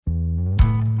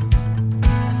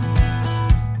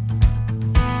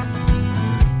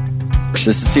Church.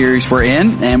 This is a series we're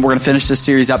in, and we're going to finish this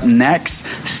series up next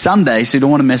Sunday, so you don't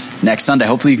want to miss next Sunday.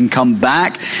 Hopefully you can come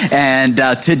back. And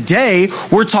today,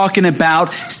 we're talking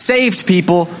about saved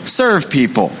people, serve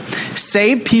people.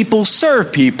 Saved people,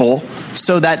 serve people,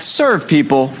 so that served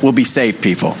people will be saved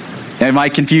people. Am I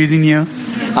confusing you?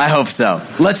 I hope so.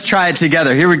 Let's try it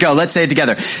together. Here we go. Let's say it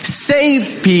together.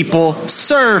 Saved people,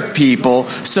 serve people,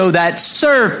 so that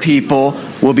served people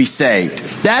will be saved.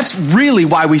 That's really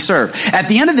why we serve. At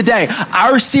the end of the day,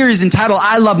 our series entitled,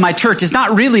 I Love My Church, is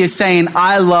not really saying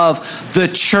I love the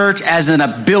church as in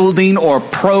a building or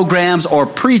programs or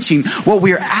preaching. What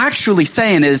we're actually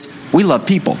saying is we love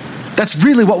people. That's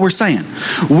really what we're saying.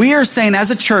 We are saying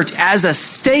as a church, as a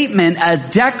statement, a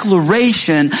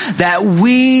declaration that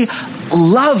we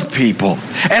love people.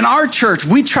 And our church,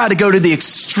 we try to go to the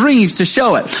extremes to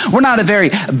show it. We're not a very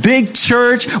big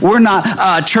church. We're not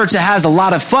a church that has a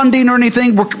lot of funding or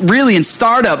anything. We're really in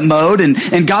startup mode, and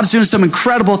God's doing some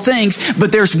incredible things.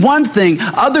 But there's one thing.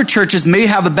 Other churches may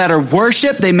have a better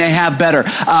worship. They may have better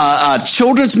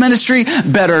children's ministry,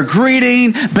 better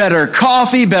greeting, better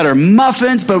coffee, better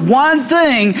muffins. But one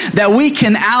thing that we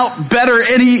can out better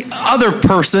any other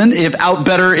person, if out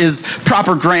better is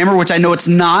proper grammar, which I know it's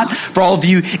not. For all of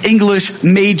you English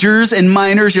majors and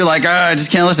minors, you're like, I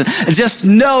just can't listen. Just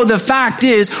know the fact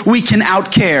is we can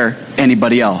outcare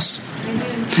anybody else.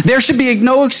 There should be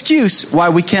no excuse why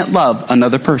we can't love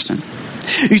another person.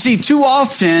 You see, too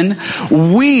often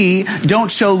we don't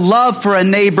show love for a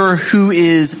neighbor who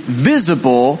is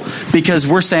visible because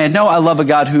we're saying, no, I love a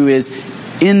God who is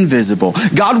invisible.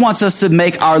 God wants us to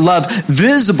make our love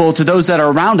visible to those that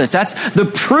are around us. That's the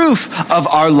proof of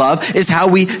our love, is how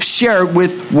we share it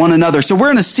with one another. So we're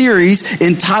in a series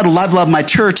entitled I Love My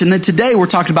Church, and then today we're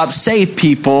talking about save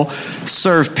people,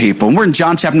 serve people. And we're in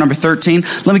John chapter number 13.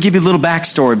 Let me give you a little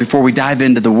backstory before we dive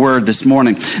into the word this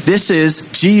morning. This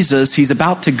is Jesus. He's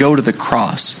about to go to the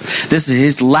cross. This is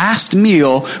his last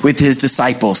meal with his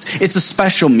disciples. It's a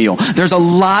special meal. There's a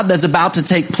lot that's about to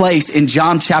take place in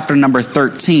John chapter number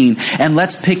 13. And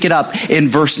let's pick it up in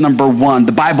verse number 1.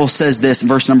 The Bible says this in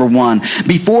verse number 1.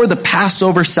 Before the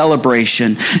Passover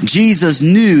celebration, Jesus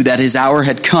knew that his hour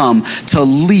had come to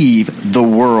leave the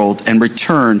world and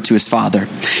return to his Father.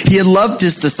 He had loved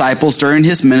his disciples during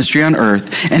his ministry on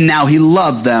earth, and now he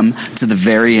loved them to the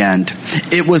very end.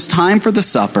 It was time for the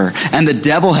supper, and the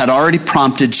devil had already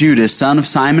prompted Judas, son of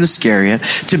Simon Iscariot,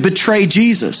 to betray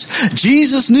Jesus.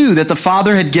 Jesus knew that the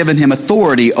Father had given him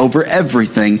authority over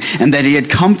everything, and that he had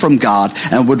come from God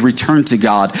and would return to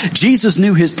God. Jesus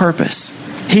knew his purpose.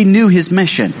 He knew his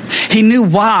mission. He knew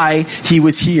why he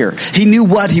was here. He knew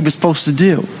what he was supposed to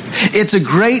do. It's a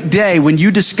great day when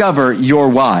you discover your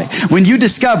why. When you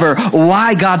discover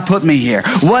why God put me here.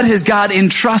 What has God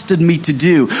entrusted me to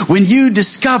do? When you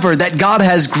discover that God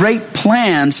has great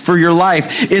plans for your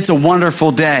life, it's a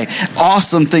wonderful day.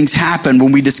 Awesome things happen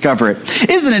when we discover it.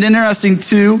 Isn't it interesting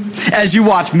too, as you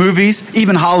watch movies,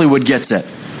 even Hollywood gets it.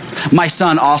 My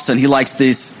son, Austin, he likes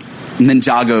this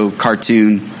Ninjago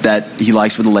cartoon that he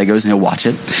likes with the Legos, and he'll watch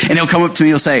it. And he'll come up to me,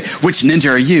 he'll say, which ninja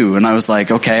are you? And I was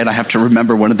like, okay. And I have to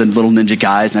remember one of the little ninja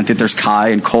guys. And I think there's Kai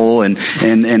and Cole and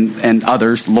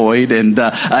others, Lloyd, and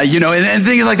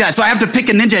things like that. So I have to pick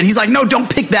a ninja. And he's like, no,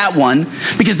 don't pick that one,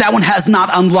 because that one has not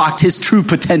unlocked his true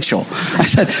potential. I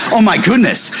said, oh my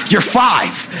goodness, you're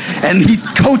 5. And he's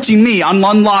coaching me on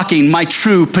unlocking my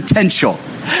true potential.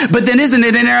 But then isn't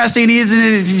it interesting,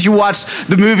 if you watch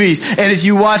the movies, and if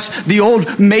you watch the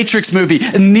old Matrix movie,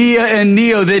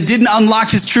 Neo that didn't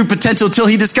unlock his true potential until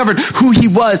he discovered who he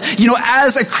was. You know,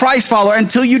 as a Christ follower,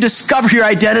 until you discover your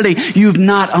identity, you've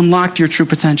not unlocked your true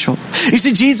potential. You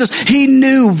see, Jesus, he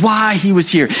knew why he was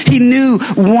here. He knew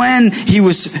when he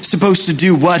was supposed to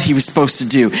do what he was supposed to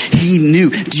do. He knew.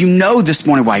 Do you know this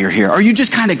morning why you're here? Or are you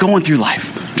just kind of going through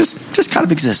life? Just kind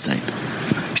of existing?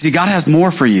 You see, God has more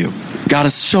for you. God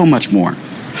is so much more.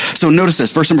 So notice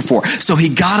this, verse number 4. So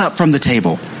he got up from the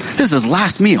table. This is his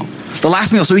last meal. The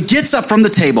last meal. So he gets up from the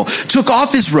table, took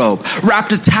off his robe,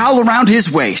 wrapped a towel around his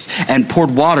waist, and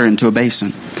poured water into a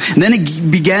basin. And then he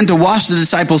began to wash the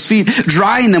disciples' feet,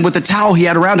 drying them with the towel he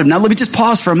had around him. Now let me just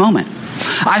pause for a moment.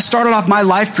 I started off my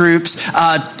life groups,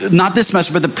 not this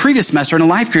semester, but the previous semester in a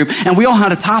life group, and we all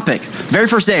had a topic. Very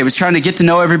first day, I was trying to get to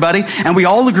know everybody, and we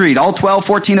all agreed, all 12,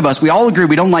 14 of us, we all agreed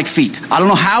we don't like feet. I don't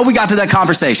know how we got to that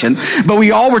conversation, but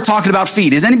we all were talking about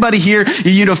feet. Is anybody here,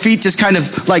 feet just kind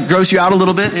of like gross you out a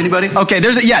little bit? Anybody? Okay,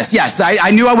 yes.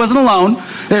 I knew I wasn't alone.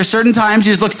 There are certain times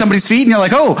you just look at somebody's feet and you're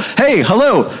like, oh, hey,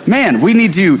 hello, man, we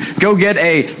need to go get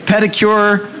a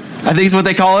pedicure I think is what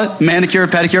they call it. Manicure,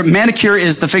 pedicure. Manicure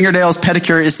is the fingernails,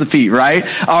 pedicure is the feet, right?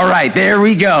 All right, there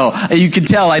we go. You can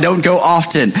tell I don't go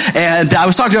often. And I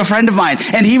was talking to a friend of mine,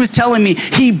 and he was telling me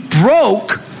he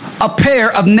broke a pair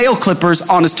of nail clippers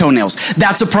on his toenails.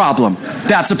 That's a problem.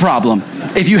 That's a problem.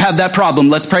 If you have that problem,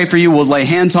 let's pray for you. We'll lay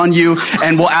hands on you,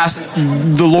 and we'll ask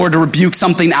the Lord to rebuke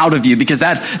something out of you, because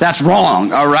that's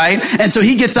wrong, all right? And so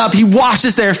he gets up, he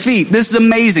washes their feet. This is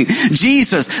amazing.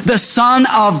 Jesus, the Son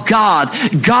of God,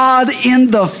 God in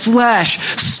the flesh,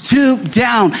 stooped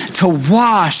down to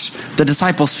wash the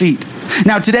disciples' feet.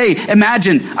 Now today,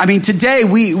 imagine, today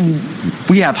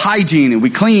we have hygiene, and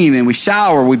we clean, and we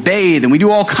shower, we bathe, and we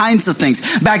do all kinds of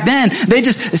things. Back then, they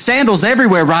just, sandals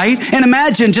everywhere, right? And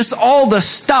imagine just all the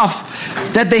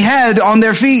stuff that they had on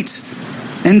their feet.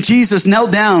 And Jesus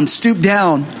knelt down, stooped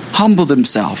down, humbled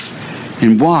himself,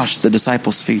 and washed the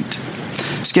disciples' feet.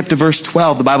 Skip to verse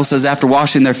 12. The Bible says, after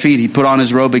washing their feet, he put on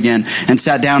his robe again and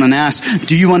sat down and asked,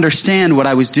 do you understand what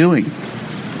I was doing?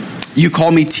 You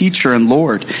call me teacher and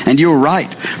Lord, and you are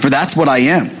right, for that's what I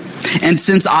am. And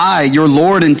since I, your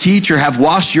Lord and teacher, have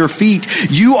washed your feet,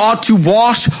 you ought to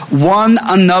wash one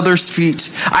another's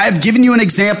feet. I have given you an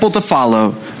example to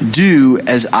follow. Do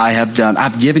as I have done.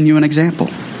 I've given you an example.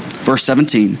 Verse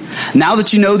 17. Now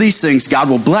that you know these things, God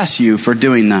will bless you for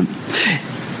doing them.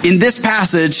 In this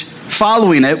passage,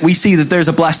 following it, we see that there's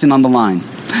a blessing on the line.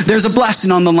 There's a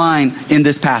blessing on the line in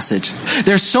this passage.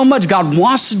 There's so much God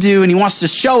wants to do, and he wants to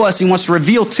show us, he wants to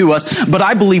reveal to us, but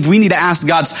I believe we need to ask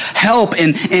God's help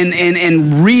in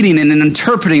reading and in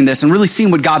interpreting this and really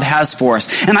seeing what God has for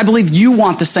us. And I believe you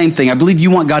want the same thing. I believe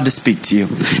you want God to speak to you.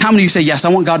 How many of you say, yes, I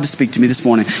want God to speak to me this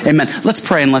morning? Amen. Let's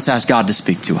pray and let's ask God to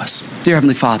speak to us. Dear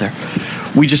Heavenly Father,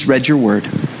 we just read your word.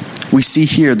 We see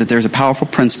here that there's a powerful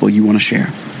principle you want to share.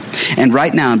 And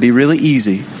right now, it'd be really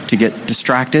easy to get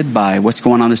distracted by what's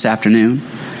going on this afternoon.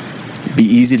 It'd be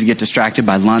easy to get distracted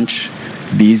by lunch.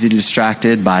 It'd be easy to get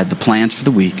distracted by the plans for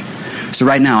the week. So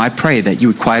right now, I pray that you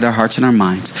would quiet our hearts and our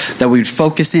minds, that we would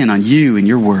focus in on you and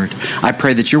your word. I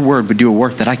pray that your word would do a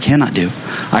work that I cannot do.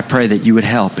 I pray that you would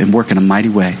help and work in a mighty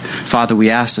way. Father, we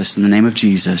ask this in the name of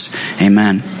Jesus.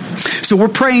 Amen. So we're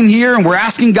praying here, and we're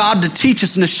asking God to teach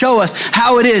us and to show us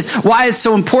how it is, why it's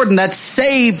so important that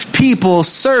saved people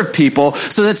serve people,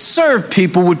 so that served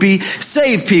people would be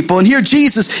saved people. And here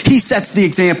Jesus, he sets the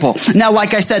example. Now,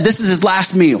 like I said, this is his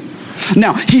last meal.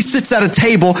 Now, he sits at a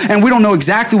table, and we don't know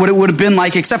exactly what it would have been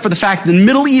like, except for the fact that in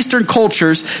Middle Eastern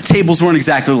cultures, tables weren't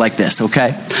exactly like this,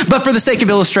 okay? But for the sake of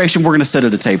illustration, we're going to sit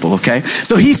at a table, okay?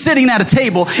 So he's sitting at a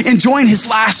table, enjoying his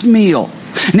last meal.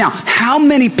 Now, how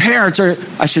many parents, or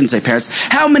I shouldn't say parents,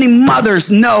 how many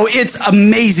mothers know it's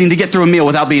amazing to get through a meal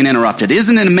without being interrupted?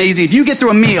 Isn't it amazing? If you get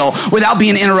through a meal without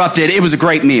being interrupted, it was a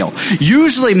great meal.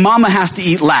 Usually, mama has to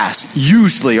eat last.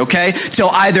 Usually, okay? Till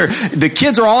either the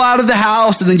kids are all out of the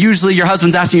house, and then usually your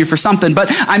husband's asking you for something. But,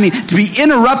 to be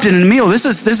interrupted in a meal, this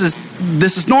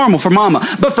is normal for mama.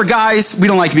 But for guys, we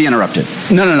don't like to be interrupted.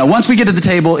 No. Once we get to the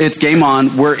table, it's game on.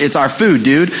 It's our food,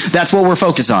 dude. That's what we're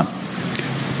focused on.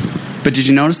 But did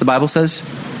you notice the Bible says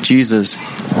Jesus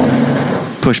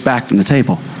pushed back from the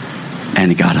table and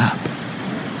he got up?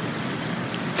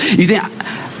 You think,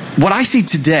 what I see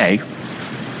today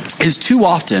is too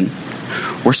often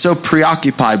we're so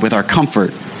preoccupied with our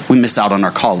comfort, we miss out on our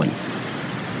calling.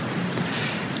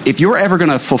 If you're ever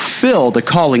going to fulfill the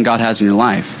calling God has in your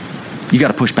life, you got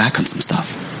to push back on some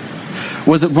stuff.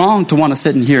 Was it wrong to want to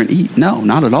sit in here and eat? No,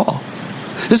 not at all.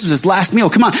 This was his last meal.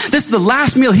 Come on. This is the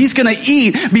last meal he's going to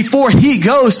eat before he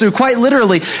goes through, quite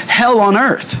literally, hell on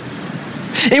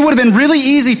earth. It would have been really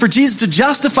easy for Jesus to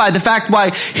justify the fact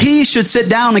why he should sit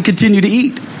down and continue to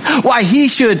eat. Why he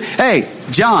should, hey,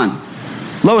 John,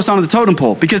 lowest on the totem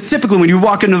pole. Because typically when you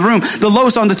walk into the room, the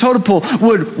lowest on the totem pole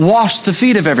would wash the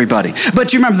feet of everybody.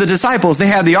 But you remember the disciples, they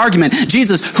had the argument,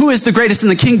 Jesus, who is the greatest in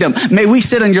the kingdom? May we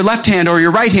sit on your left hand or your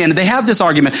right hand? They have this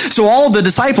argument. So all of the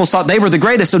disciples thought they were the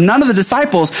greatest. So none of the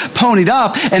disciples ponied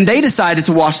up and they decided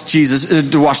to wash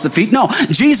to wash the feet. No,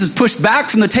 Jesus pushed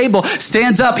back from the table,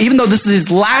 stands up, even though this is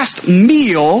his last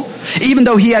meal, even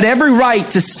though he had every right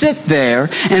to sit there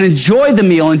and enjoy the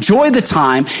meal, enjoy the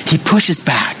time, he pushes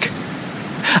back.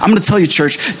 I'm going to tell you,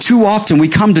 church, too often we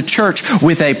come to church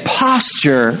with a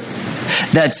posture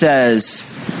that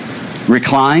says,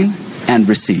 recline and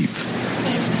receive.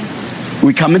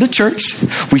 We come into church,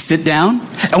 we sit down,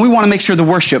 and we want to make sure the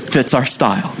worship fits our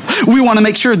style. We want to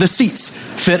make sure the seats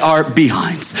fit our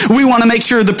behinds. We want to make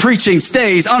sure the preaching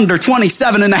stays under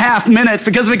 27 and a half minutes,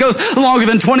 because if it goes longer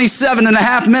than 27 and a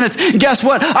half minutes, guess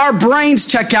what? Our brains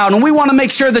check out, and we want to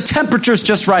make sure the temperature's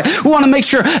just right. We want to make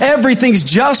sure everything's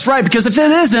just right, because if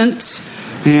it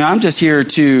isn't, I'm just here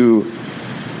to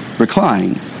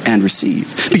recline and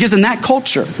receive. Because in that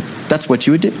culture, that's what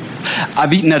you would do.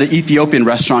 I've eaten at an Ethiopian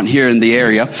restaurant here in the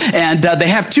area, and they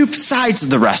have two sides of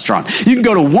the restaurant. You can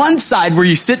go to one side where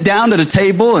you sit down at a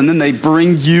table and then they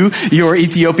bring you your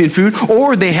Ethiopian food,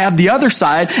 or they have the other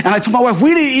side. And I told my wife,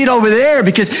 we need to eat over there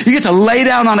because you get to lay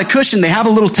down on a cushion. They have a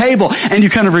little table and you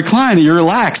kind of recline and you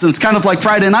relax. And it's kind of like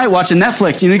Friday night watching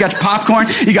Netflix. You know, you got your popcorn,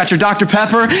 you got your Dr.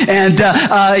 Pepper, and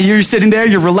you're sitting there,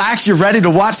 you're relaxed, you're ready to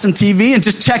watch some TV and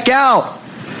just check out.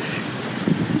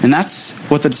 And that's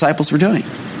what the disciples were doing.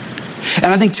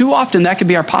 And I think too often that could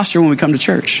be our posture when we come to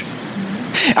church.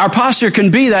 Our posture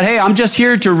can be that, hey, I'm just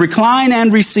here to recline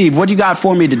and receive. What do you got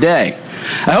for me today?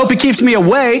 I hope it keeps me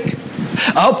awake.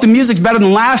 I hope the music's better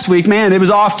than last week. Man, it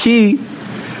was off key.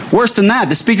 Worse than that,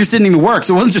 the speakers didn't even work,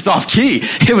 so it wasn't just off key.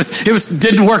 It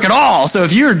didn't work at all. So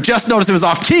if you just noticed it was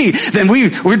off key, then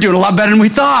we're doing a lot better than we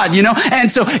thought, you know? And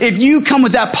so if you come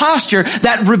with that posture,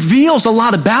 that reveals a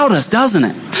lot about us, doesn't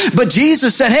it? But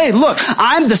Jesus said, hey, look,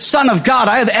 I'm the Son of God.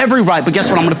 I have every right, but guess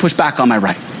what? I'm going to push back on my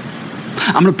right.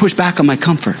 I'm going to push back on my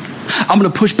comfort. I'm going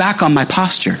to push back on my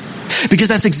posture. Because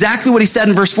that's exactly what he said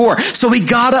in verse 4. So he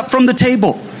got up from the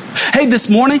table. Hey, this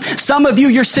morning, some of you,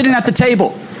 you're sitting at the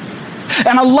table.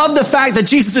 And I love the fact that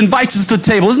Jesus invites us to the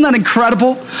table. Isn't that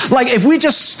incredible? Like if we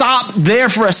just stop there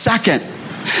for a second,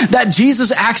 that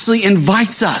Jesus actually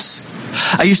invites us.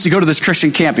 I used to go to this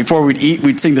Christian camp. Before we'd eat,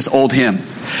 we'd sing this old hymn.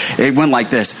 It went like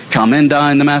this. Come and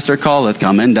dine, the master calleth,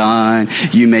 come and dine.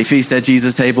 You may feast at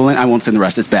Jesus' table. And I won't sing the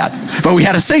rest, it's bad. But we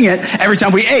had to sing it every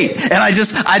time we ate. And I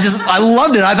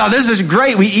loved it. I thought this is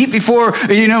great. We eat before,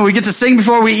 we get to sing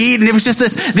before we eat. And it was just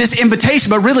this invitation.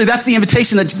 But really, that's the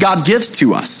invitation that God gives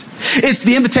to us. It's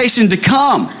the invitation to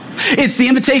come. It's the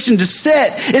invitation to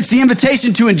sit. It's the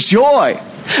invitation to enjoy.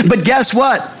 But guess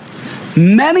what?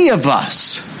 Many of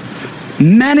us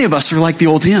are like the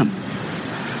old hymn.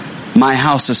 My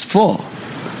house is full,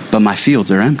 but my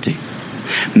fields are empty.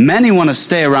 Many want to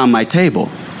stay around my table,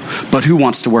 but who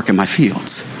wants to work in my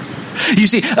fields? You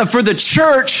see, for the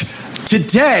church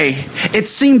today, it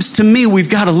seems to me we've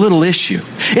got a little issue.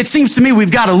 It seems to me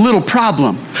we've got a little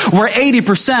problem where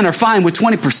 80% are fine with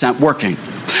 20% working.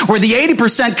 Where the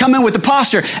 80% come in with the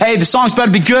posture, hey, the songs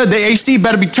better be good, the AC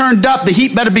better be turned up, the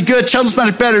heat better be good, children's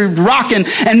better be rocking,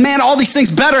 and man, all these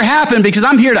things better happen because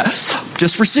I'm here to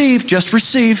just receive.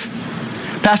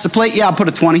 Pass the plate, yeah, I'll put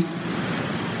a 20.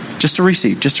 Just to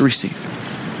receive.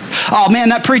 Oh man,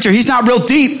 that preacher, he's not real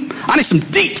deep. I need some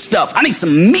deep stuff. I need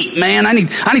some meat, man. I need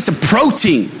some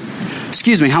protein.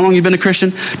 Excuse me, how long you been a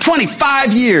Christian?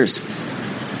 25 years.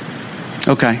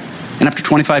 Okay, and after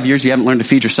 25 years, you haven't learned to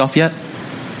feed yourself yet?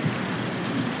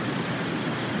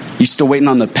 You still waiting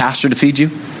on the pastor to feed you?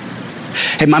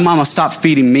 Hey, my mama stopped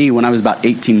feeding me when I was about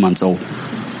 18 months old.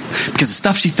 Because the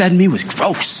stuff she fed me was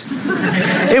gross.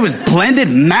 It was blended,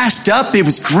 mashed up, it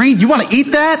was green. You want to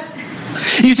eat that?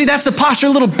 You see, that's the posture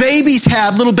little babies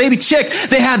have, little baby chick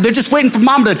they have. They're just waiting for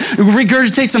mom to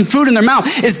regurgitate some food in their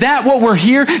mouth. Is that what we're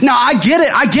here? Now, I get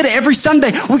it. Every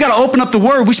Sunday, we got to open up the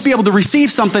word. We should be able to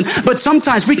receive something. But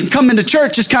sometimes we can come into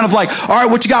church just kind of like, all right,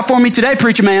 what you got for me today,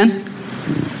 preacher man?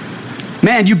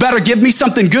 Man, you better give me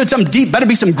something good, something deep. Better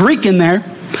be some Greek in there.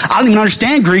 I don't even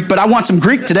understand Greek, but I want some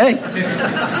Greek today.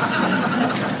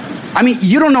 I mean,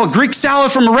 you don't know a Greek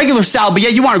salad from a regular salad, but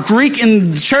yet you want a Greek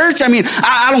in church? I mean,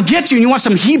 I don't get you. And you want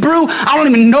some Hebrew? I don't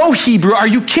even know Hebrew. Are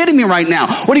you kidding me right now?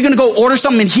 What are you going to go order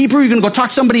something in Hebrew? You're going to go talk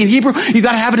to somebody in Hebrew? You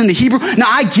got to have it in the Hebrew? Now,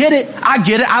 I get it.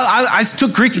 I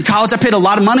took Greek in college. I paid a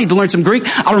lot of money to learn some Greek.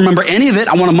 I don't remember any of it.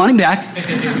 I want my money back.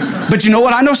 But you know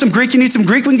what? I know some Greek. You need some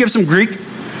Greek. We can give some Greek.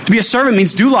 To be a servant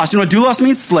means doulos. You know what doulos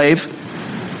means? Slave.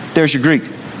 There's your Greek.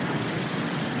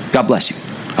 God bless you.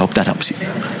 I hope that helps you.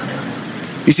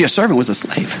 You see, a servant was a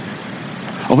slave.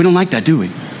 Oh, we don't like that, do we?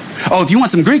 Oh, if you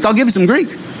want some Greek, I'll give you some Greek.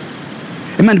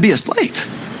 It meant to be a slave.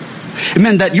 It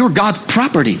meant that you're God's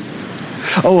property.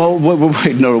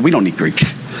 Wait, no, we don't need Greek.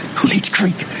 Who needs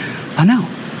Greek? I know.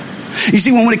 You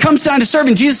see, when it comes down to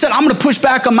serving, Jesus said, I'm going to push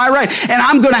back on my right, and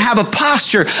I'm going to have a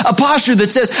posture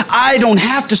that says, I don't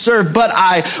have to serve, but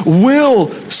I will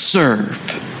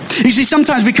serve. You see,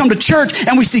 sometimes we come to church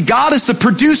and we see God as the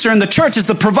producer and the church as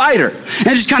the provider. And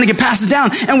it just kind of get passed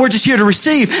down and we're just here to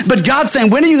receive. But God's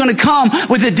saying, when are you going to come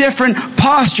with a different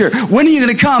posture? When are you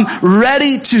going to come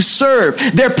ready to serve?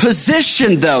 Their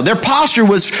position, though, their posture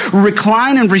was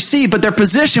recline and receive, but their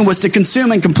position was to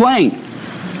consume and complain.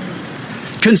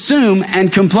 Consume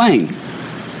and complain.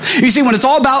 You see, when it's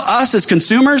all about us as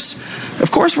consumers,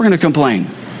 of course we're going to complain.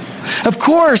 Of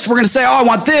course, we're going to say, oh, I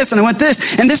want this and I want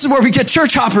this. And this is where we get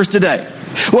church hoppers today.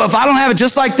 Well, if I don't have it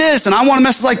just like this and I want a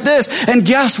message like this, and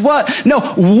guess what? No,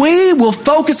 we will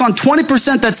focus on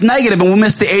 20% that's negative and we'll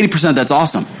miss the 80% that's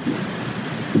awesome.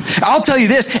 I'll tell you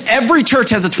this, every church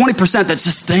has a 20% that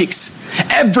just stinks.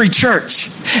 Every church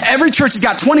has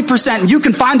got 20%, and you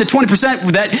can find the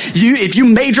 20% that if you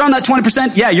major on that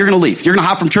 20%, yeah, you're going to leave. You're going to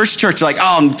hop from church to church. You're like,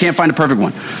 oh, can't find a perfect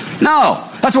one. No,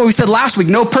 that's what we said last week.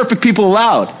 No perfect people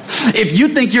allowed. If you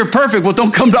think you're perfect, well,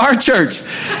 don't come to our church.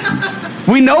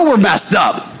 We know we're messed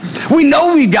up. We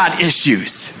know we got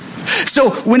issues. So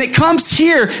when it comes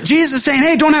here, Jesus is saying,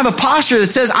 hey, don't have a posture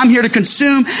that says I'm here to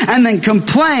consume and then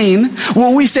complain.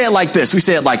 Well, we say it like this.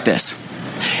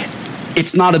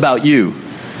 It's not about you,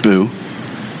 boo.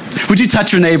 Would you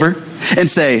touch your neighbor and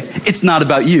say, it's not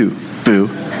about you, boo.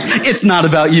 It's not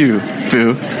about you,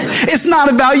 boo. It's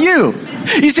not about you.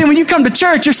 You see, when you come to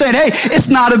church, you're saying, hey, it's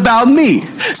not about me.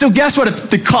 So guess what? If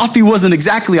the coffee wasn't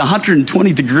exactly 120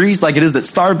 degrees like it is at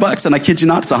Starbucks, and I kid you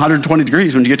not, it's 120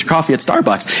 degrees when you get your coffee at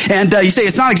Starbucks. And you say,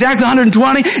 it's not exactly 120.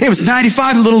 It was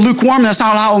 95, a little lukewarm. That's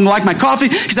not how I like my coffee,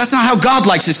 because that's not how God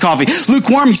likes his coffee.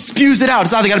 Lukewarm, he spews it out.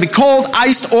 It's either got to be cold,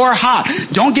 iced, or hot.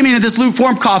 Don't give me into this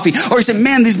lukewarm coffee. Or you say,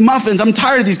 man, these muffins, I'm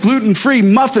tired of these gluten-free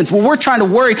muffins. Well, we're trying to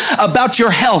worry about your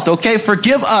health, okay?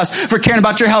 Forgive us for caring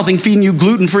about your health and feeding you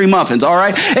gluten-free muffins. All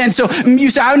right? And so you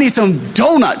say, I need some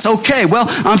donuts. Okay, well,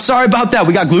 I'm sorry about that.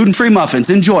 We got gluten-free muffins.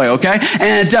 Enjoy, okay?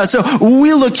 And so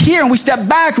we look here and we step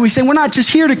back and we say, we're not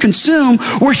just here to consume.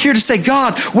 We're here to say,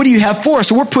 God, what do you have for us?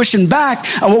 So we're pushing back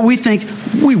on what we think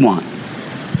we want.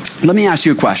 Let me ask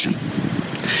you a question.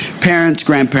 Parents,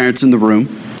 grandparents in the room,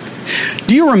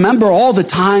 do you remember all the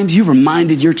times you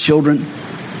reminded your children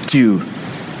to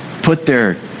put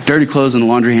their dirty clothes in the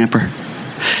laundry hamper,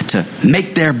 to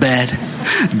make their bed,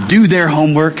 do their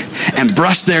homework, and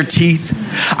brush their teeth?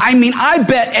 I mean, I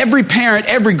bet every parent,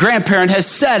 every grandparent has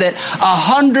said it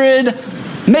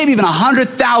 100, maybe even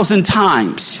 100,000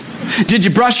 times. Did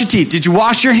you brush your teeth? Did you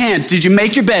wash your hands? Did you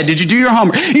make your bed? Did you do your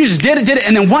homework? You just did it,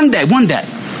 and then one day,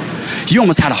 you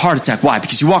almost had a heart attack. Why?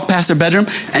 Because you walked past their bedroom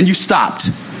and you stopped.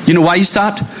 You know why you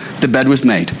stopped? The bed was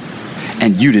made,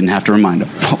 and you didn't have to remind them.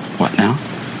 Oh, what now?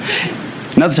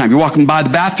 Another time, you're walking by the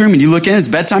bathroom and you look in, it's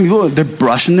bedtime, you look, they're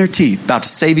brushing their teeth, about to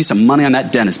save you some money on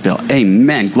that dentist bill.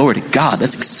 Amen. Glory to God.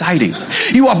 That's exciting.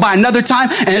 You walk by another time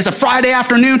and it's a Friday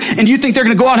afternoon and you think they're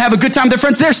going to go out and have a good time with their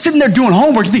friends. They're sitting there doing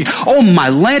homework. You think, oh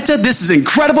my Lanta, this is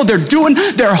incredible. They're doing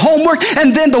their homework.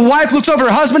 And then the wife looks over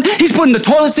her husband. He's putting the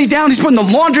toilet seat down. He's putting the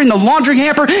laundry in the laundry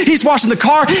hamper. He's washing the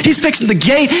car. He's fixing the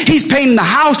gate. He's painting the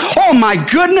house. Oh my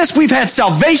goodness, we've had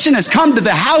salvation has come to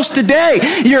the house today.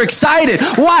 You're excited.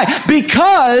 Why?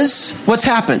 Because what's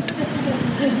happened?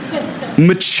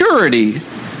 Maturity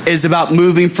is about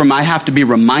moving from I have to be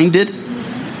reminded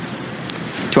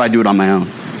to I do it on my own.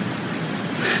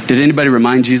 Did anybody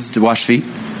remind Jesus to wash feet?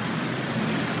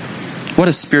 What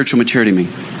does spiritual maturity mean?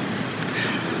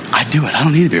 I do it. I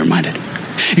don't need to be reminded.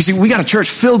 You see, we got a church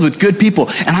filled with good people,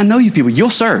 and I know you people,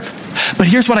 you'll serve. But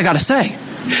here's what I got to say.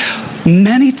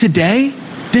 Many today,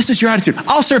 this is your attitude.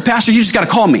 I'll serve, Pastor, you just got to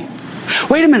call me.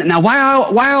 Wait a minute now, why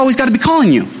I always got to be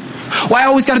calling you? Why I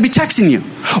always got to be texting you?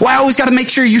 Why I always got to make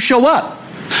sure you show up?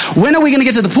 When are we going to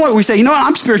get to the point where we say, you know what,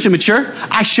 I'm spiritually mature.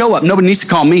 I show up. Nobody needs to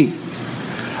call me.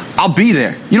 I'll be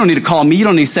there. You don't need to call me. You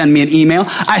don't need to send me an email.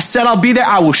 I said I'll be there.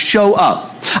 I will show up.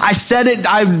 I said it.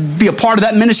 I'd be a part of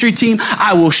that ministry team.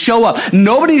 I will show up.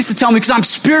 Nobody needs to tell me because I'm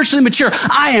spiritually mature.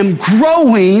 I am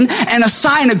growing, and a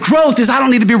sign of growth is I don't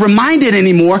need to be reminded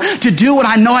anymore to do what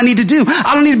I know I need to do.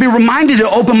 I don't need to be reminded to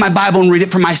open my Bible and read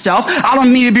it for myself. I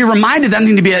don't need to be reminded that I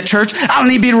need to be at church. I don't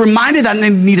need to be reminded that I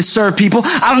need to serve people.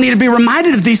 I don't need to be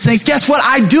reminded of these things. Guess what?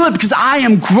 I do it because I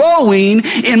am growing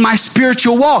in my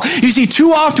spiritual walk. You see,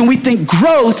 too often we think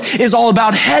growth is all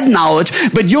about head knowledge,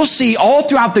 but you'll see all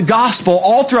throughout the gospel,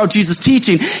 all throughout Jesus'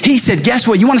 teaching, he said, guess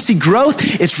what? You want to see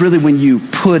growth? It's really when you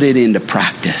put it into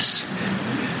practice.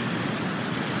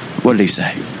 What did he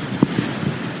say?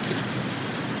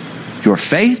 Your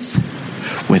faith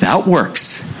without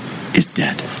works is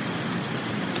dead.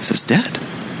 He says dead.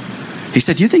 He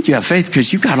said, you think you have faith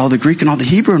because you've got all the Greek and all the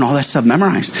Hebrew and all that stuff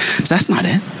memorized. So that's not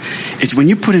it. It's when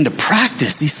you put into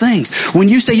practice these things. When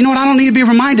you say, you know what, I don't need to be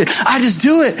reminded. I just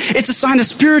do it. It's a sign of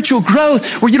spiritual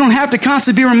growth where you don't have to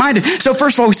constantly be reminded. So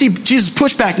first of all, we see Jesus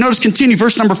push back. Notice continue,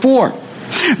 verse number 4.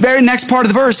 Very next part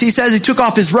of the verse, he says he took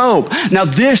off his robe. Now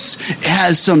this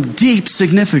has some deep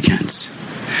significance.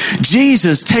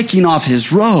 Jesus taking off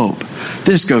his robe.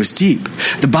 This goes deep.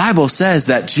 The Bible says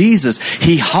that Jesus,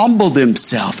 he humbled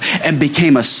himself and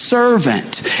became a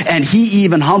servant. And he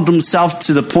even humbled himself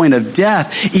to the point of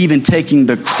death, even taking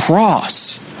the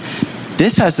cross.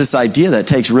 This has this idea that it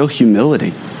takes real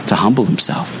humility to humble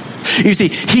himself. You see,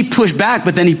 he pushed back,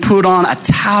 but then he put on a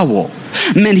towel.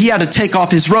 meant he had to take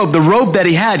off his robe. The robe that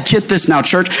he had, get this now,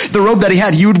 church, the robe that he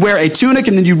had, you would wear a tunic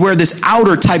and then you'd wear this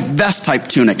outer type vest type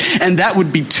tunic. And that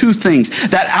would be two things.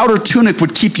 That outer tunic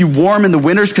would keep you warm in the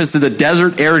winters because of the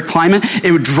desert, arid climate.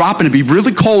 It would drop and it'd be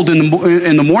really cold in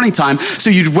the morning time. So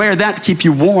you'd wear that to keep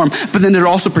you warm, but then it'd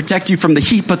also protect you from the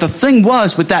heat. But the thing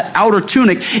was, with that outer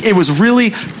tunic, it was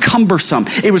really cumbersome.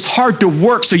 It was hard to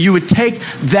work, so you would take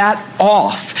that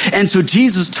off. And so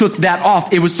Jesus took that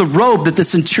off. It was the robe that the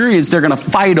centurions, they're going to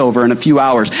fight over in a few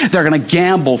hours. They're going to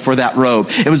gamble for that robe.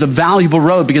 It was a valuable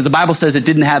robe because the Bible says it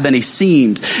didn't have any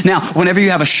seams. Now, whenever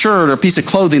you have a shirt or a piece of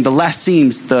clothing, the less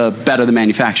seams, the better the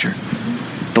manufacturer.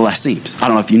 The less seams. I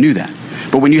don't know if you knew that.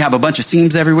 But when you have a bunch of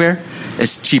seams everywhere,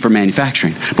 it's cheaper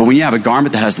manufacturing. But when you have a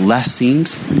garment that has less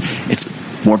seams, it's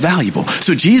more valuable.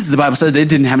 So Jesus, the Bible said, they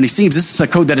didn't have any seams. This is a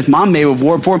coat that his mom may have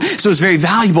worn for him, so it's very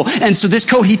valuable. And so this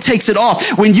coat, he takes it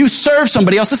off. When you serve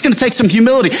somebody else, it's going to take some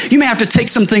humility. You may have to take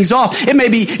some things off. It may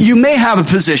be, you may have a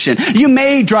position. You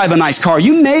may drive a nice car.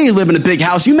 You may live in a big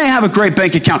house. You may have a great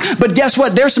bank account. But guess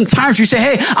what? There's some times you say,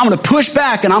 hey, I'm going to push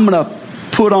back and I'm going to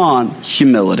put on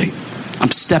humility. I'm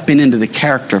stepping into the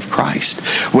character of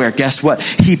Christ, where guess what?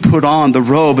 He put on the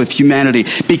robe of humanity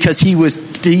because he was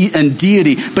in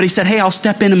deity. But he said, hey, I'll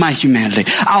step into my humanity.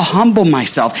 I'll humble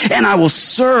myself and I will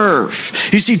serve.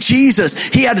 You see, Jesus,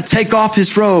 he had to take off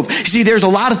his robe. You see, there's a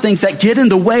lot of things that get in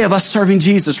the way of us serving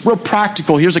Jesus. Real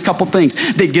practical. Here's a couple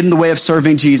things that get in the way of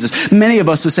serving Jesus. Many of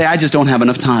us would say, I just don't have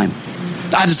enough time.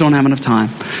 I just don't have enough time.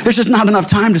 There's just not enough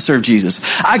time to serve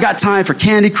Jesus. I got time for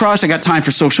Candy Crush. I got time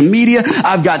for social media.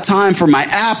 I've got time for my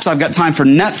apps. I've got time for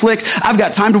Netflix. I've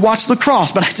got time to watch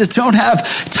lacrosse, but I just don't have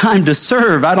time to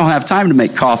serve. I don't have time to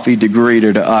make coffee, to greet,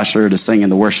 or to usher, or to sing in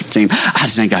the worship team. I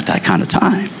just ain't got that kind of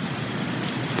time.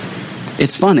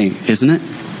 It's funny, isn't it?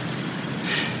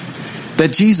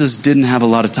 That Jesus didn't have a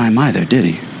lot of time either, did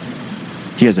he?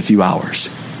 He has a few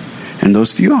hours. And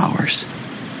those few hours,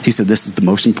 he said, this is the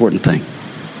most important thing,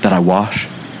 that I wash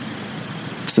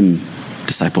some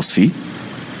disciples' feet.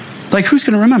 Like, who's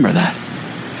going to remember that?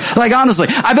 Like, honestly,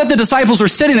 I bet the disciples were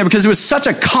sitting there because it was such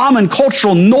a common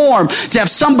cultural norm to have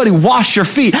somebody wash your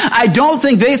feet. I don't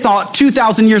think they thought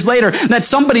 2,000 years later that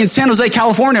somebody in San Jose,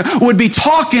 California would be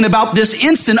talking about this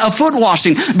instant of foot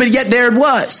washing. But yet there it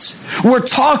was. We're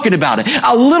talking about it.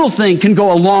 A little thing can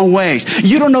go a long ways.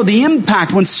 You don't know the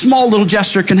impact one small little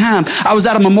gesture can have. I was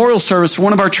at a memorial service for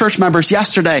one of our church members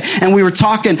yesterday, and we were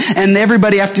talking, and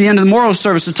everybody after the end of the memorial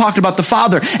service was talking about the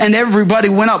Father, and everybody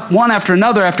went up one after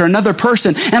another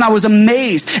person, and I was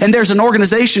amazed. And there's an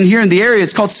organization here in the area,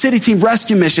 it's called City Team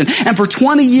Rescue Mission, and for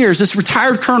 20 years, this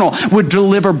retired colonel would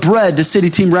deliver bread to City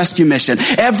Team Rescue Mission.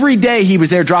 Every day he was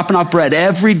there dropping off bread,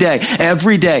 every day.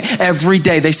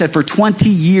 They said for 20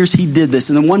 years he did this.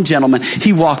 And then one gentleman,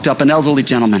 he walked up, an elderly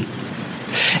gentleman.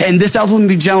 And this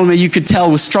elderly gentleman, you could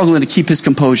tell, was struggling to keep his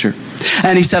composure.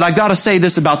 And he said, I got to say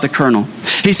this about the colonel.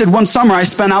 He said, one summer I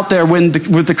spent out there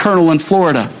with the colonel in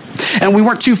Florida. And we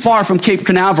weren't too far from Cape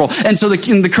Canaveral. And so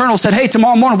the colonel said, hey,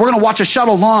 tomorrow morning we're going to watch a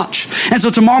shuttle launch. And so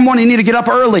tomorrow morning you need to get up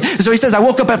early. And so he says, I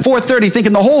woke up at 4:30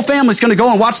 thinking the whole family's going to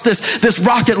go and watch this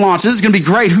rocket launch. This is going to be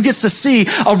great. Who gets to see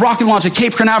a rocket launch at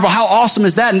Cape Canaveral? How awesome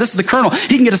is that? And this is the colonel.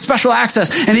 He can get a special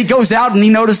access. And he goes out and he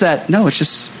noticed that, no, it's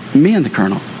just me and the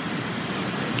colonel.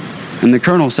 And the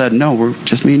colonel said, no, we're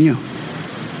just me and you.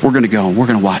 We're going to go and we're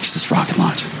going to watch this rocket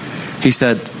launch. He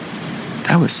said,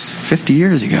 that was 50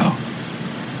 years ago.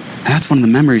 And that's one of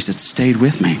the memories that stayed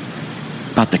with me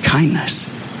about the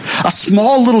kindness. A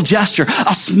small little gesture,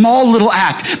 a small little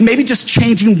act, maybe just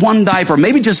changing one diaper,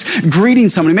 maybe just greeting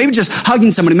somebody, maybe just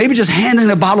hugging somebody, maybe just handing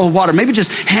a bottle of water, maybe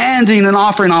just handing an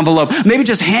offering envelope, maybe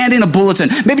just handing a bulletin,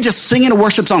 maybe just singing a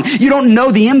worship song. You don't know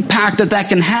the impact that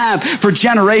can have for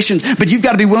generations, but you've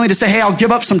got to be willing to say, hey, I'll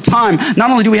give up some time.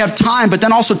 Not only do we have time, but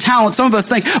then also talent. Some of us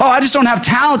think, oh, I just don't have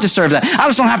talent to serve that. I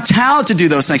just don't have talent to do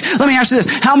those things. Let me ask you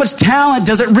this. How much talent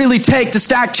does it really take to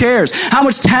stack chairs? How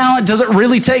much talent does it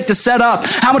really take to set up?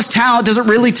 How much talent does it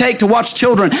really take to watch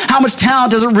children? How much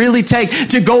talent does it really take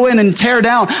to go in and tear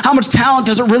down? How much talent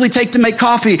does it really take to make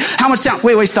coffee? How much talent?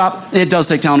 Wait, stop. It does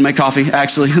take talent to make coffee,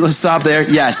 actually. Let's stop there.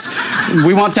 Yes.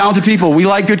 We want talented people. We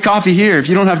like good coffee here. If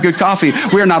you don't have good coffee,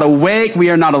 we are not awake. We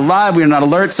are not alive. We are not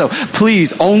alert. So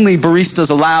please, only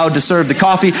baristas allowed to serve the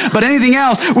coffee. But anything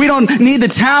else, we don't need the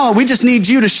talent. We just need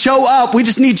you to show up. We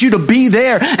just need you to be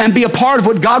there and be a part of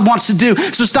what God wants to do.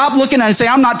 So stop looking at it and say,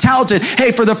 I'm not talented.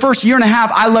 Hey, for the first year and a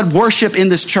half, I led led worship in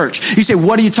this church. You say,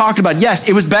 what are you talking about? Yes,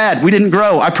 it was bad. We didn't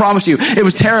grow. I promise you. It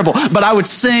was terrible. But I would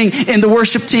sing in the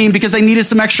worship team because they needed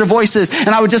some extra voices. And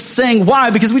I would just sing. Why?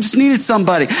 Because we just needed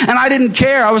somebody. And I didn't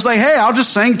care. I was like, hey, I'll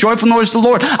just sing Joyful Noise to the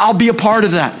Lord. I'll be a part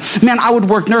of that. Man, I would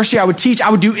work nursery. I would teach. I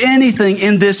would do anything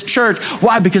in this church.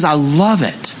 Why? Because I love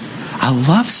it. I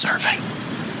love serving.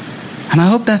 And I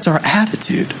hope that's our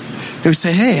attitude. They would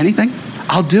say, hey, anything?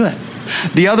 I'll do it.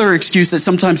 The other excuse that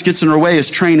sometimes gets in our way is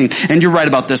training. And you're right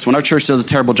about this one. Our church does a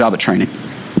terrible job at training.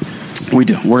 We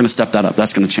do. We're going to step that up.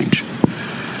 That's going to change.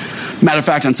 Matter of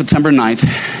fact, on September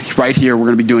 9th, right here, we're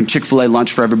going to be doing Chick-fil-A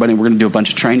lunch for everybody. And we're going to do a bunch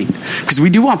of training. Because we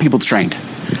do want people trained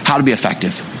how to be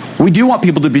effective. We do want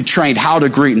people to be trained how to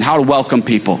greet and how to welcome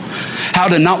people. How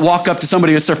to not walk up to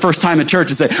somebody that's their first time in church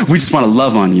and say, we just want to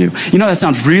love on you. You know, that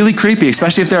sounds really creepy,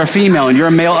 especially if they're a female and you're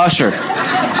a male usher.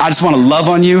 I just want to love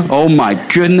on you. Oh my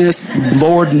goodness.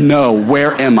 Lord, no.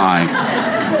 Where am I?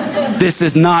 This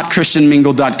is not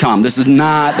christianmingle.com.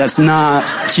 That's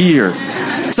not here.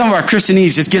 Some of our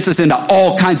Christianese just gets us into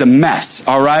all kinds of mess,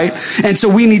 all right? And so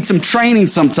we need some training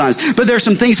sometimes. But there's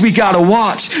some things we got to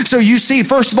watch. So you see,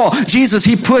 first of all, Jesus,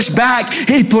 he pushed back.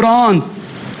 He put on.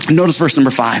 Notice verse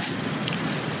number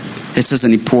 5. It says,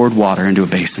 and he poured water into a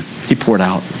basin. He poured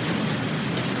out.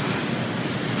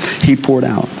 He poured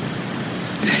out.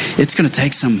 It's going to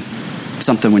take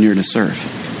something when you're to serve.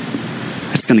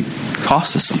 It's going to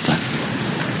cost us something.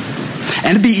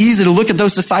 And it'd be easy to look at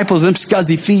those disciples, them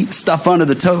scuzzy feet, stuff under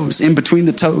the toes, in between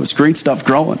the toes, green stuff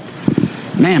growing.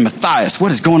 Man, Matthias,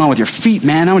 what is going on with your feet,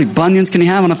 man? How many bunions can you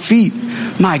have on a feet?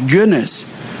 My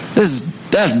goodness,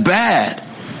 that's bad.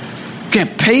 You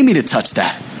can't pay me to touch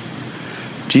that.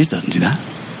 Jesus doesn't do that.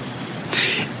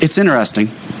 It's interesting.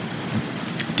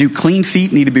 Do clean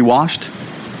feet need to be washed?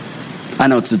 I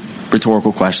know it's a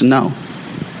rhetorical question. No.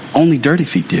 Only dirty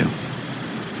feet do.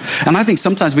 And I think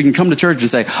sometimes we can come to church and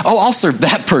say, oh, I'll serve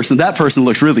that person. That person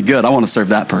looks really good. I want to serve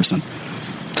that person.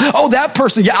 Oh, that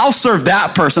person. Yeah, I'll serve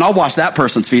that person. I'll wash that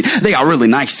person's feet. They got really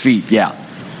nice feet. Yeah.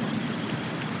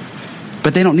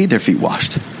 But they don't need their feet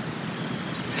washed.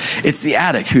 It's the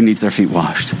addict who needs their feet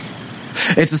washed.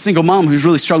 It's a single mom who's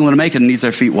really struggling to make it and needs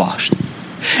their feet washed.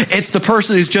 It's the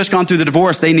person who's just gone through the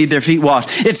divorce. They need their feet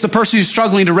washed. It's the person who's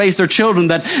struggling to raise their children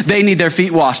that they need their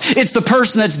feet washed. It's the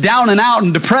person that's down and out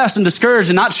and depressed and discouraged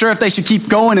and not sure if they should keep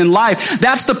going in life.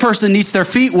 That's the person that needs their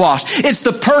feet washed. It's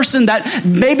the person that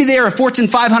maybe they're a Fortune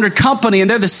 500 company and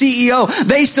they're the CEO.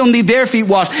 They still need their feet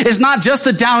washed. It's not just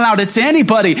the down and out. It's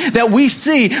anybody that we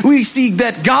see. We see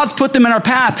that God's put them in our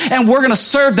path and we're going to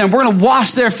serve them. We're going to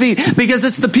wash their feet because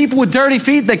it's the people with dirty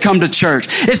feet that come to church.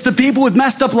 It's the people with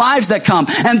messed up lives that come.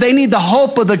 And they need the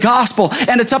hope of the gospel.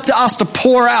 And it's up to us to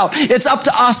pour out. It's up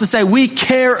to us to say we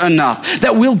care enough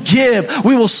that we'll give,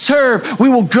 we will serve, we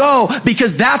will go,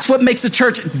 because that's what makes the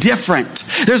church different.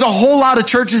 There's a whole lot of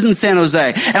churches in San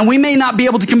Jose, and we may not be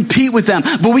able to compete with them,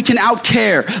 but we can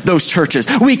out-care those churches.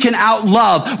 We can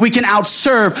out-love, we can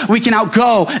out-serve, we can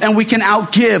out-go, and we can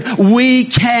out-give. We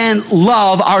can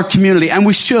love our community, and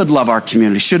we should love our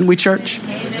community. Shouldn't we, church?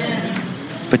 Amen.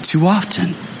 But too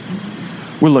often,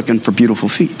 we're looking for beautiful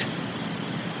feet.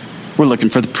 We're looking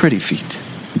for the pretty feet,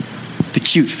 the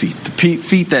cute feet, the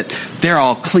feet that they're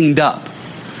all cleaned up,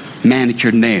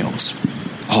 manicured nails,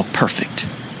 all perfect.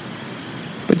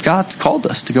 But God's called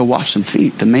us to go wash some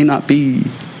feet that may not be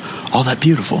all that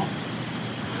beautiful.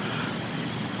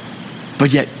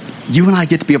 But yet, you and I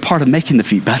get to be a part of making the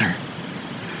feet better.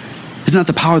 Isn't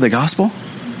that the power of the gospel?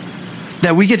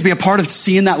 That we get to be a part of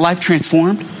seeing that life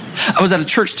transformed? I was at a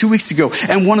church 2 weeks ago,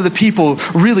 and one of the people,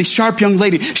 really sharp young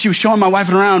lady, she was showing my wife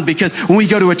around, because when we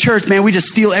go to a church, man, we just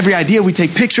steal every idea. We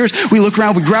take pictures, we look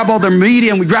around, we grab all their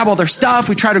media, and we grab all their stuff.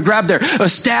 We try to grab their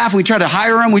staff, we try to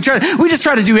hire them. We just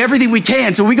try to do everything we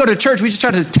can. So when we go to church, we just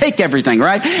try to take everything,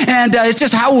 right? And it's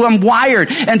just how I'm wired.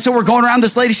 And so we're going around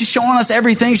this lady, she's showing us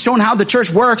everything, showing how the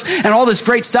church works and all this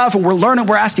great stuff, and we're learning,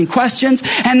 we're asking questions.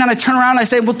 And then I turn around and I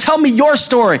say, well, tell me your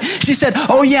story. She said,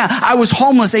 oh yeah, I was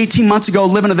homeless 18 months ago,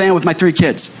 living in a van with my 3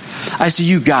 kids. I said,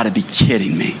 you got to be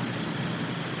kidding me.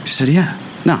 She said, yeah,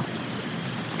 no.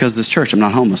 Because of this church, I'm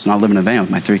not homeless, and I live in a van with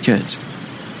my 3 kids.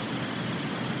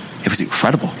 It was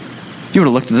incredible. You would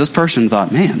have looked at this person and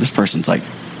thought, man, this person's like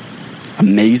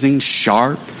amazing,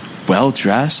 sharp,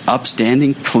 well-dressed,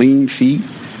 upstanding, clean feet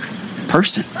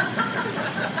person.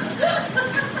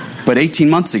 But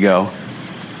 18 months ago,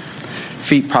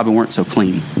 feet probably weren't so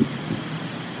clean.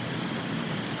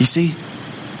 You see,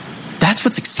 that's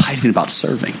what's exciting about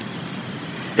serving.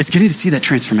 It's getting to see that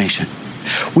transformation.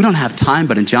 We don't have time,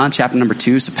 but in John chapter number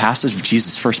 2 is a passage of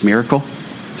Jesus' first miracle.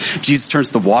 Jesus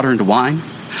turns the water into wine.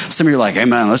 Some of you are like, hey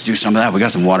man, let's do some of that. We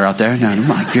got some water out there. No,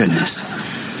 my goodness.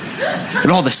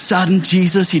 And all of a sudden,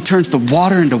 Jesus, he turns the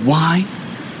water into wine.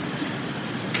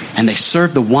 And they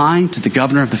serve the wine to the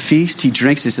governor of the feast. He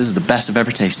drinks. He says, "This is the best I've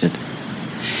ever tasted."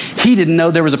 He didn't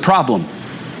know there was a problem.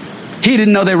 He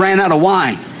didn't know they ran out of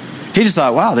wine. He just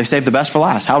thought, wow, they saved the best for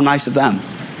last. How nice of them.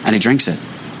 And he drinks it.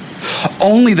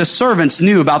 Only the servants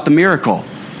knew about the miracle.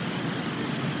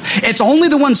 It's only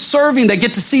the ones serving that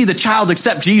get to see the child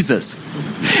accept Jesus.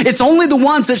 It's only the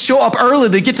ones that show up early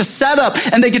that get to set up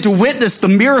and they get to witness the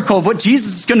miracle of what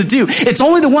Jesus is going to do. It's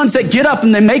only the ones that get up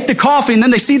and they make the coffee and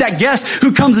then they see that guest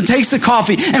who comes and takes the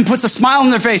coffee and puts a smile on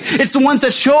their face. It's the ones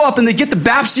that show up and they get the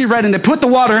baptistry ready and they put the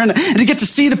water in and they get to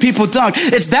see the people dunk.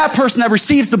 It's that person that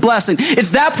receives the blessing.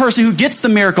 It's that person who gets the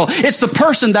miracle. It's the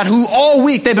person that who all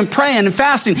week they've been praying and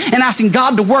fasting and asking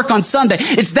God to work on Sunday.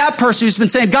 It's that person who's been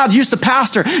saying, God, use the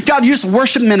pastor. God, use the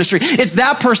worship ministry. It's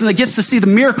that person that gets to see the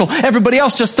miracle. Everybody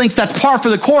else just thinks that's par for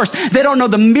the course. They don't know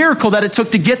the miracle that it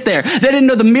took to get there. They didn't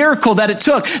know the miracle that it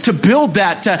took to build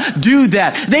that, to do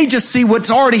that. They just see what's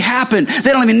already happened.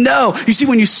 They don't even know. You see,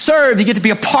 when you serve, you get to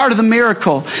be a part of the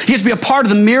miracle. You get to be a part of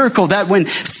the miracle that when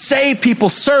saved people,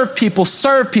 serve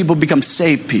people become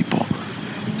saved people.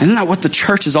 Isn't that what the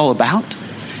church is all about?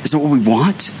 Is that what we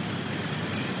want?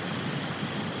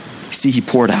 See, he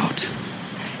poured out.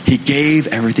 He gave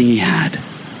everything he had.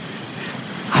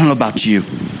 I don't know about you,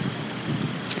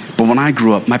 but when I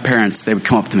grew up, my parents, they would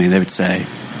come up to me and they would say,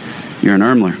 "You're an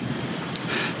Ermler.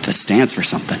 That stands for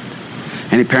something."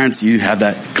 Any parents, you have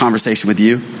that conversation with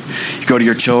you? You go to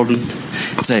your children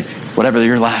and say, whatever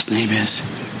your last name is.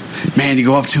 Man, you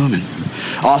go up to him and,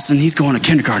 "Austin, he's going to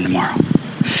kindergarten tomorrow."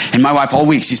 And my wife all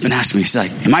week, she's been asking me, she's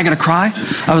like, "Am I going to cry?"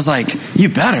 I was like, "You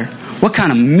better. What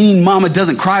kind of mean mama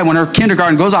doesn't cry when her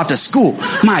kindergarten goes off to school?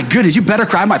 My goodness, you better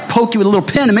cry. I might poke you with a little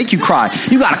pin and make you cry.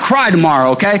 You got to cry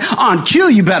tomorrow, okay? On cue,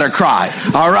 you better cry,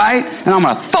 all right? And I'm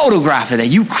going to photograph it that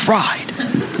you cried."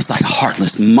 It's like,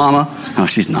 heartless mama. No,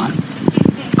 she's not.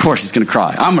 Of course she's going to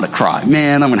cry. I'm going to cry.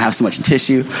 Man, I'm going to have so much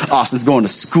tissue. Austin's going to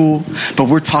school. But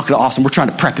we're talking to Austin. We're trying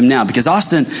to prep him now because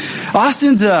Austin's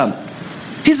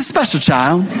he's a special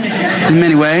child in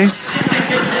many ways.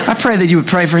 I pray that you would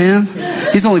pray for him.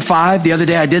 He's only 5. The other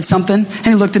day I did something and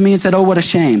he looked at me and said, "Oh, what a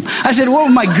shame." I said, "Oh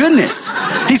my goodness,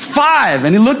 he's 5."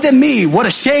 And he looked at me, "What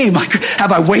a shame.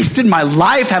 Have I wasted my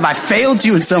life? Have I failed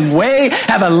you in some way?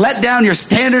 Have I let down your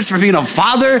standards for being a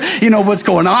father? You know, what's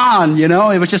going on?" You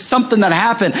know, it was just something that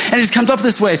happened. And it just comes up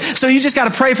this way. So you just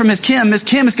got to pray for Miss Kim. Miss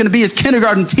Kim is going to be his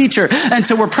kindergarten teacher. And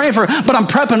so we're praying for her. But I'm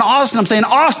prepping Austin. I'm saying,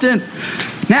 "Austin,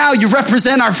 now you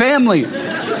represent our family."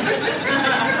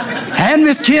 And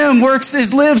Miss Kim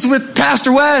lives with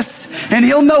Pastor Wes, and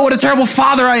he'll know what a terrible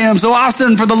father I am. So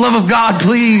Austin, for the love of God,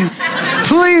 please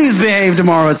behave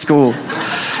tomorrow at school.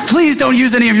 Please don't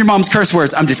use any of your mom's curse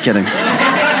words. I'm just kidding.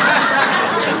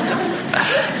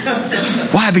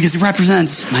 Why? Because it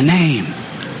represents my name.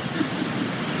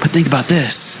 But think about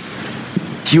this.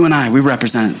 You and I, we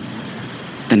represent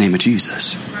the name of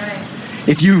Jesus.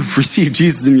 If you've received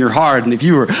Jesus in your heart, and if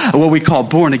you were what we call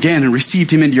born again and received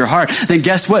him into your heart, then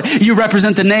guess what? You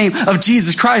represent the name of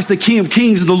Jesus Christ, the King of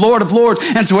Kings and the Lord of Lords.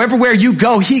 And so everywhere you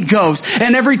go, he goes.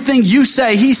 And everything you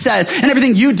say, he says. And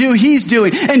everything you do, he's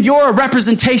doing. And you're a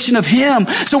representation of him.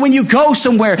 So when you go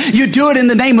somewhere, you do it in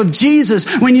the name of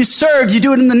Jesus. When you serve, you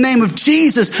do it in the name of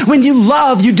Jesus. When you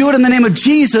love, you do it in the name of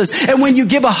Jesus. And when you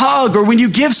give a hug or when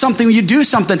you give something, when you do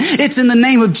something, it's in the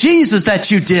name of Jesus that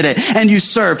you did it and you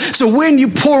serve. So when you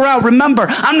pour out, remember,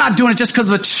 I'm not doing it just because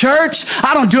of a church.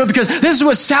 I don't do it because this is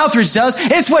what Southridge does.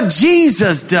 It's what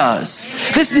Jesus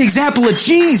does. This is the example of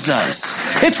Jesus.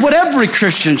 It's what every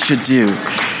Christian should do.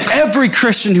 Every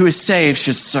Christian who is saved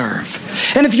should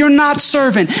serve. And if you're not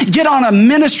serving, get on a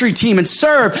ministry team and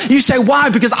serve. You say, why?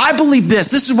 Because I believe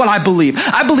this. This is what I believe.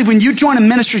 I believe when you join a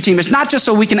ministry team, it's not just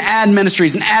so we can add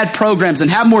ministries and add programs and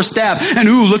have more staff and,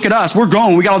 ooh, look at us. We're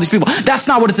growing. We got all these people. That's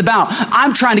not what it's about.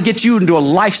 I'm trying to get you into a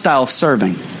lifestyle of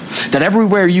serving. That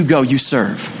everywhere you go, you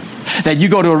serve. That you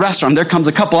go to a restaurant, there comes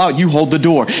a couple out, you hold the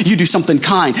door. You do something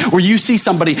kind. Or you see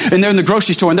somebody and they're in the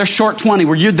grocery store and they're short 20,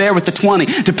 where you're there with the 20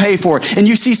 to pay for it. And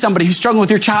you see somebody who's struggling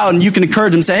with your child and you can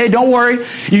encourage them, say, hey, don't worry.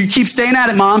 You keep staying at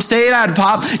it, Mom. Stay at it,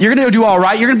 Pop. You're going to do all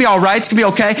right. You're going to be all right. It's going to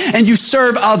be okay. And you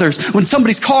serve others. When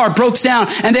somebody's car breaks down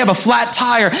and they have a flat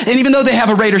tire, and even though they have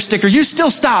a Raider sticker, you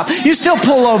still stop. You still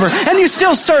pull over and you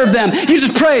still serve them. You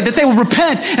just pray that they will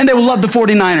repent and they will love the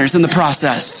 49ers in the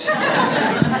process.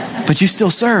 But you still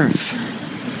serve.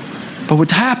 But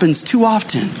what happens too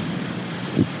often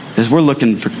is we're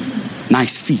looking for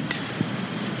nice feet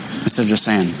instead of just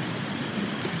saying,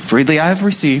 freely I have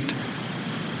received,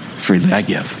 freely I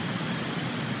give.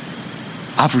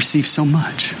 I've received so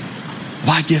much.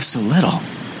 Why give so little?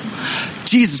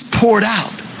 Jesus poured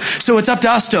out So it's up to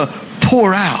us to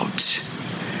pour out.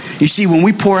 You see, when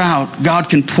we pour out, God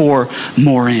can pour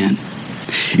more in.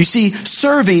 You see,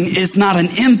 serving is not an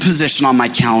imposition on my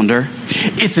calendar.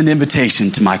 It's an invitation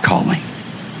to my calling.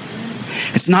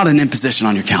 It's not an imposition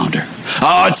on your calendar.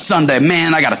 Oh, it's Sunday.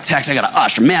 Man, I got a text. I got an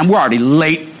usher. Man, we're already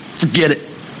late. Forget it.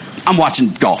 I'm watching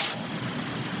golf.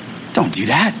 Don't do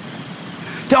that.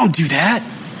 Don't do that.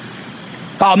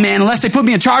 Oh, man, unless they put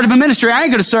me in charge of a ministry, I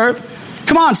ain't going to serve.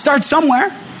 Come on, start somewhere.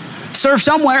 Serve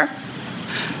somewhere.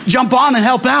 Jump on and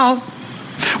help out.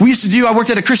 I worked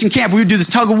at a Christian camp. We would do this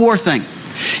tug of war thing.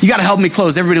 You got to help me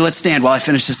close. Everybody, let's stand while I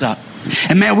finish this up.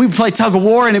 And man, we would play tug of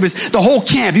war, and it was the whole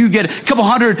camp. You would get a couple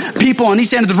hundred people on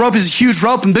each end of the rope. Is a huge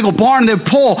rope and big old barn, and they would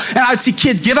pull. And I would see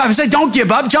kids give up. I say, don't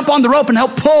give up. Jump on the rope and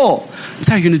help pull. That's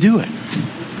how you're going to do it.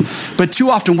 But too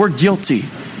often we're guilty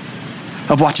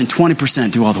of watching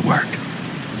 20% do all the work.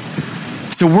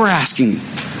 So we're asking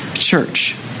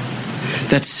church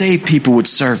that saved people would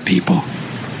serve people.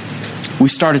 We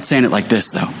started saying it like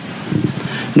this, though.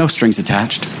 No strings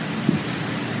attached.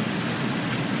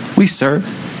 We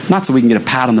serve, not so we can get a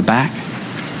pat on the back.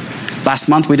 Last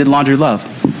month we did Laundry Love.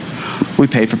 We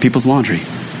paid for people's laundry.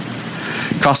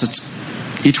 It cost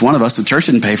us, each one of us, the church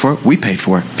didn't pay for it, we paid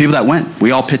for it. People that went,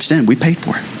 we all pitched in, we paid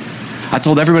for it. I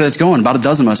told everybody that's going, about a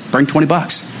dozen of us, bring $20.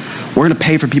 We're going to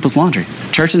pay for people's laundry.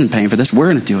 Church isn't paying for this, we're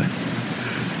going to do it.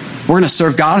 We're going to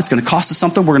serve God, it's going to cost us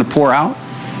something, we're going to pour out.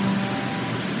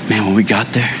 Man, when we got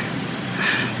there,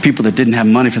 people that didn't have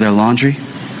money for their laundry,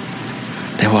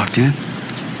 they walked in.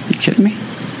 You kidding me?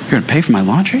 You're going to pay for my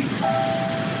laundry?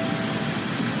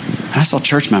 And I saw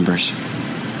church members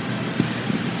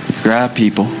grab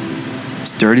people,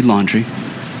 it's dirty laundry,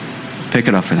 pick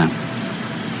it up for them,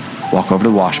 walk over to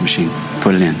the washing machine,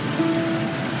 put it in.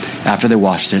 After they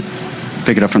washed it,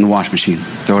 pick it up from the washing machine,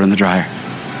 throw it in the dryer.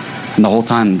 And the whole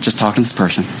time, just talking to this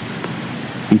person,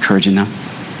 encouraging them.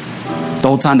 The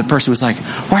whole time the person was like,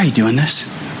 why are you doing this?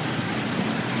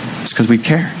 It's because we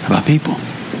care about people.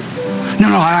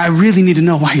 No, I really need to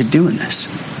know why you're doing this.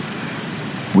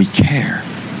 We care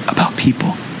about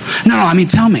people. No,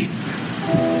 tell me.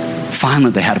 Finally,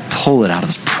 they had to pull it out of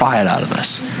us, pry it out of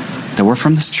us, that we're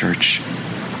from this church.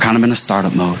 We're kind of in a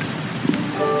startup mode.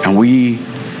 And we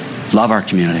love our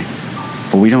community,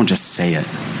 but we don't just say it.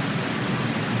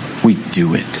 We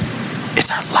do it.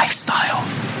 It's our lifestyle.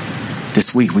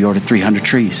 This week, we ordered 300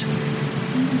 trees.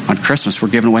 On Christmas, we're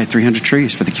giving away 300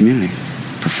 trees for the community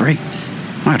for free.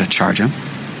 I'm not going to charge them.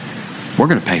 We're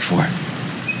going to pay for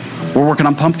it. We're working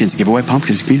on pumpkins to give away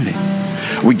pumpkins to the community.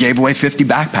 We gave away 50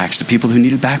 backpacks to people who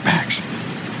needed backpacks.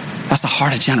 That's the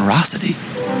heart of generosity.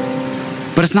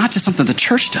 But it's not just something the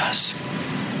church does.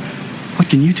 What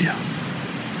can you do?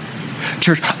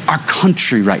 Church, our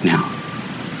country right now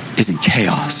is in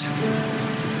chaos.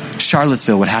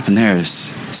 Charlottesville, what happened there is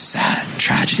sad,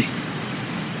 tragedy.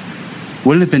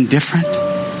 Wouldn't it have been different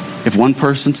if one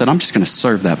person said, I'm just going to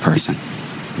serve that person?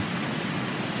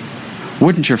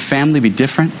 Wouldn't your family be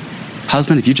different,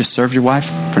 husband, if you just served your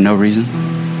wife for no reason?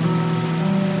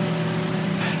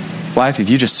 Wife, if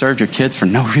you just served your kids for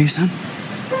no reason?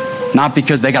 Not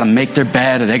because they got to make their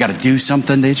bed or they got to do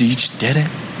something, you just did it.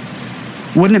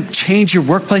 Wouldn't it change your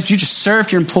workplace if you just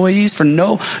served your employees for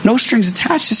no strings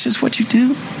attached? It's just what you do.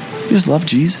 You just love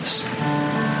Jesus.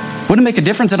 Wouldn't it make a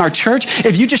difference in our church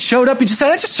if you just showed up and just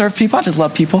said, I just serve people, I just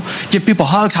love people, give people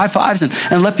hugs, high fives,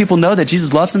 and let people know that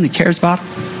Jesus loves them and cares about them?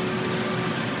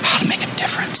 How to make a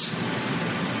difference?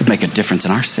 It would make a difference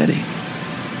in our city.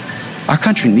 Our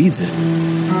country needs it.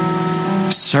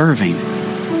 Serving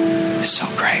is so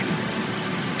great.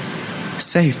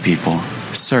 Save people,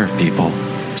 serve people,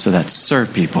 so that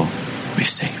serve people, we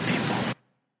save people.